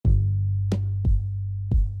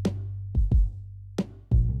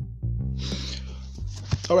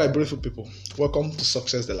All right, beautiful people, welcome to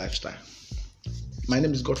Success the Lifestyle. My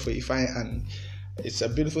name is Godfrey Ifeanyi, and it's a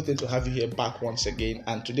beautiful thing to have you here back once again.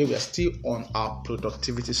 And today we are still on our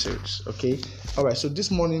productivity series. Okay, all right. So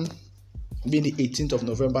this morning, being the 18th of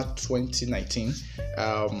November 2019,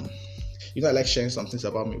 I like sharing some things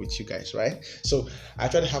about me with you guys, right? So I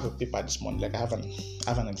try to have a paper this morning, like I have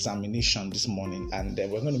an examination this morning, and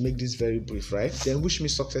we're going to make this very brief, right? Then wish me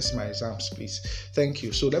success in my exams, please. Thank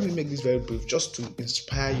you. So let me make this very brief, just to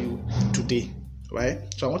inspire you today, right?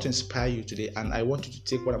 So I want to inspire you today, and I want you to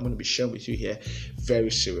take what I'm going to be sharing with you here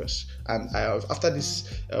very serious. And after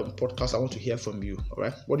this podcast, I want to hear from you. All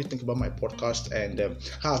right, what do you think about my podcast, and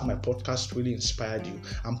how has my podcast really inspired you?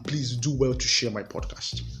 And please do well to share my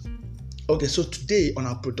podcast. Okay, so today on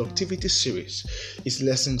our productivity series is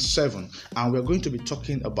lesson 7, and we're going to be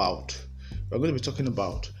talking about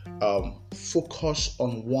focus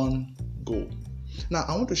on one goal. Now,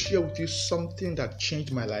 I want to share with you something that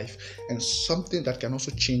changed my life and something that can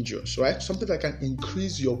also change yours, right? Something that can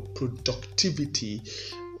increase your productivity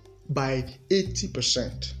by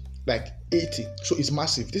 80%, like 80. So it's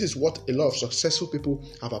massive. This is what a lot of successful people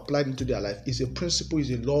have applied into their life. It's a principle, it's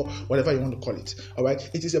a law, whatever you want to call it. All right.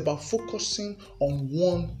 It is about focusing on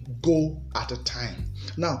one goal at a time.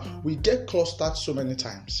 Now, we get clustered so many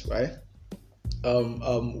times, right?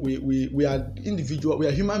 We are individual, we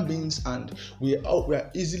are human beings, and we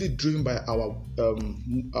are easily driven by our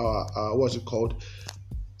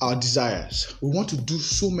our desires. We want to do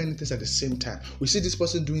so many things at the same time. We see this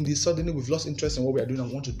person doing this, suddenly we've lost interest in what we are doing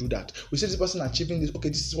and want to do that. We see this person achieving this, okay,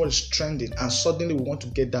 this is what is trending, and suddenly we want to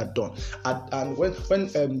get that done. And when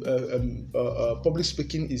public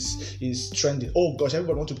speaking is trending, oh gosh,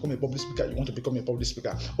 everybody wants to become a public speaker, you want to become a public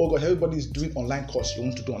speaker. Oh gosh, everybody is doing online course, you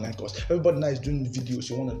want to do online course. Everybody now is doing videos,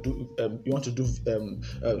 you want to do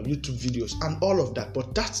YouTube videos and all of that.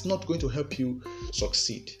 But that's not going to help you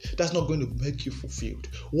succeed. That's not going to make you fulfilled.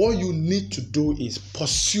 What you need to do is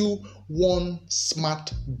pursue one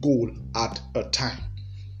smart goal at a time.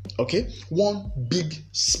 Okay? One big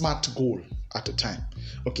smart goal at a time.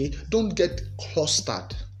 Okay? Don't get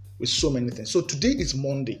clustered with so many things. So today is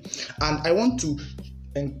Monday, and I want to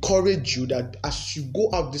encourage you that as you go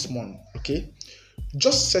out this morning, okay,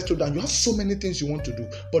 just settle down. You have so many things you want to do,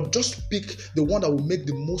 but just pick the one that will make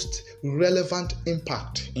the most relevant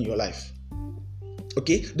impact in your life.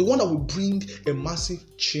 Okay, the one that will bring a massive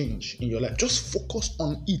change in your life. Just focus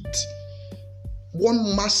on it.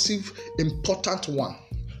 One massive, important one.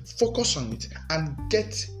 Focus on it and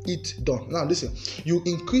get it done. Now listen, you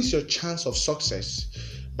increase your chance of success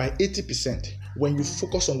by 80% when you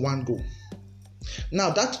focus on one goal.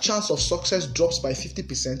 Now that chance of success drops by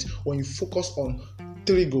 50% when you focus on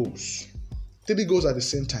 3 goals. 3 goals at the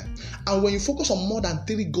same time. And when you focus on more than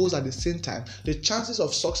 3 goals at the same time, the chances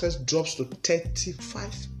of success drops to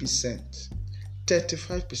 35%.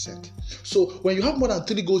 35%. So when you have more than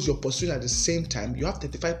 3 goals you're pursuing at the same time, you have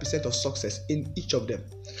 35% of success in each of them.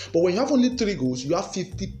 But when you have only 3 goals, you have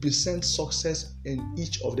 50% success in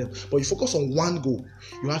each of them. But you focus on one goal,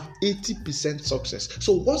 you have 80% success.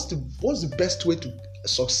 So what's the best way to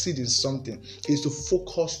succeed in something is to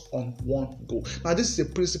focus on one goal. Now, this is a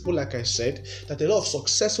principle, like I said, that a lot of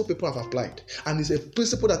successful people have applied, and it's a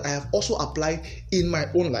principle that I have also applied in my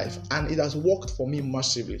own life, and it has worked for me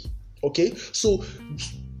massively. Okay, so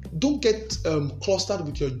don't get clustered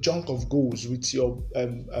with your junk of goals, with your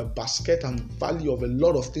basket and value of a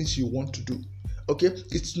lot of things you want to do. Okay,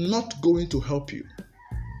 it's not going to help you.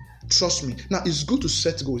 Trust me. Now, it's good to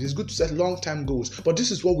set goals. It's good to set long-term goals. But this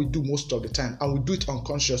is what we do most of the time, and we do it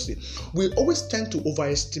unconsciously. We always tend to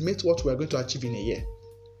overestimate what we are going to achieve in a year.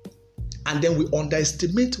 And then we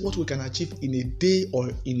underestimate what we can achieve in a day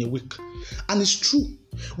or in a week. And it's true.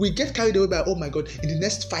 We get carried away by, oh my God, in the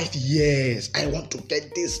next 5 years, I want to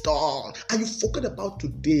get this done. And you forget about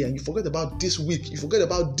today, and you forget about this week, you forget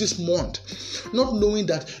about this month, not knowing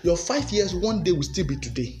that your 5 years one day will still be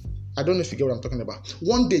today. I don't know if you get what I'm talking about.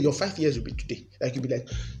 One day, your 5 years will be today. Like, you'll be like,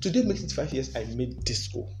 today makes it 5 years, I made this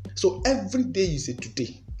goal. So every day is a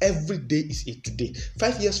today. Every day is a today.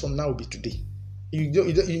 5 years from now will be today.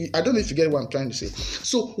 I don't know if you get what I'm trying to say.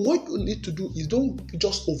 So what you need to do is don't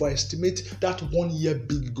just overestimate that 1 year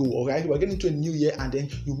big goal. All right, we're getting into a new year, and then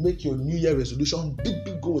you make your new year resolution,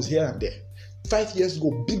 big goals here and there. 5 years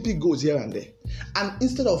ago, big goals here and there. And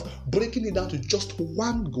instead of breaking it down to just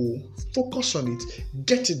one goal, focus on it,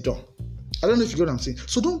 get it done. I don't know if you get what I'm saying.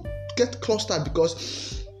 So don't get clustered,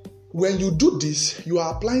 because when you do this, you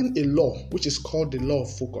are applying a law which is called the law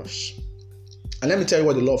of focus. And let me tell you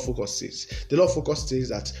what the law of focus says. The law of focus says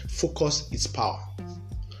that focus is power.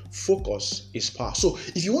 Focus is power. So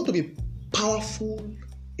if you want to be powerful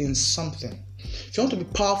in something, If you want to be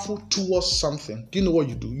powerful towards something, do you know what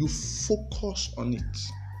you do? You focus on it.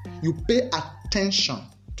 You pay attention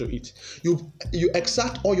to it. You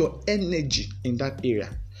exert all your energy in that area.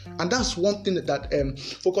 And that's one thing that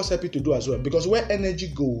focus helps you to do as well. Because where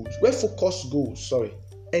focus goes,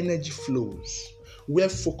 energy flows. Where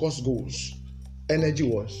focus goes,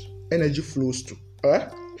 energy flows too. All right?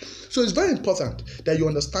 So it's very important that you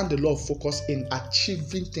understand the law of focus in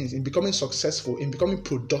achieving things, in becoming successful, in becoming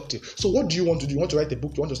productive. So what do you want to do? You want to write a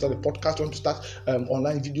book? You want to start a podcast? You want to start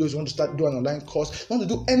online videos? You want to start doing an online course? You want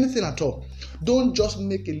to do anything at all? Don't just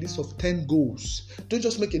make a list of 10 goals. Don't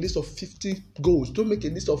just make a list of 50 goals. Don't make a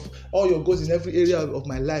list of all your goals in every area of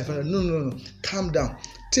my life. No. Calm down.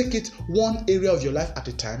 Take it one area of your life at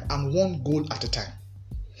a time and one goal at a time.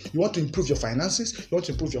 You want to improve your finances? You want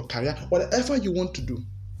to improve your career? Whatever you want to do.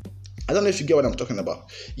 I don't know if you get what I'm talking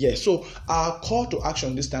about. Yeah, so our call to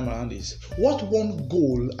action this time around is, what one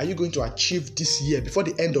goal are you going to achieve this year, before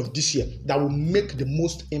the end of this year, that will make the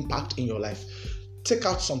most impact in your life? Take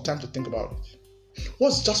out some time to think about it.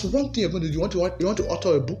 What's just one thing you're going to do? You want to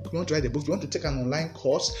author a book? You want to write a book? You want to take an online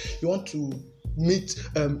course? You want to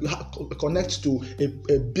connect to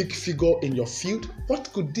a big figure in your field?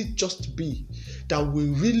 What could it just be that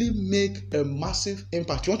will really make a massive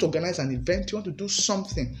impact? You want to organize an event? You want to do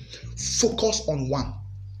something? Focus on one.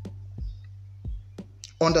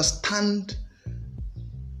 Understand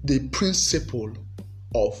the principle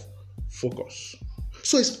of focus.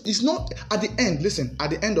 So it's not at the end, listen, at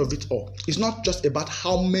the end of it all, it's not just about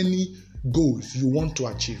how many goals you want to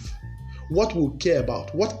achieve. What we care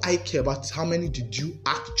about, what I care about, is how many did you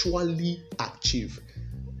actually achieve?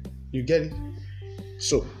 You get it?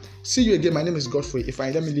 So, see you again. My name is Godfrey.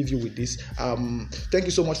 Let me leave you with this. Thank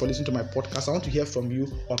you so much for listening to my podcast. I want to hear from you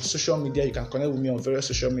on social media. You can connect with me on various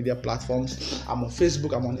social media platforms. I'm on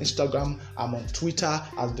Facebook, I'm on Instagram, I'm on Twitter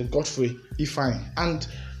as the Godfrey Ifeanyi. And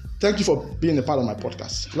thank you for being a part of my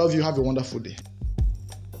podcast. Love you. Have a wonderful day.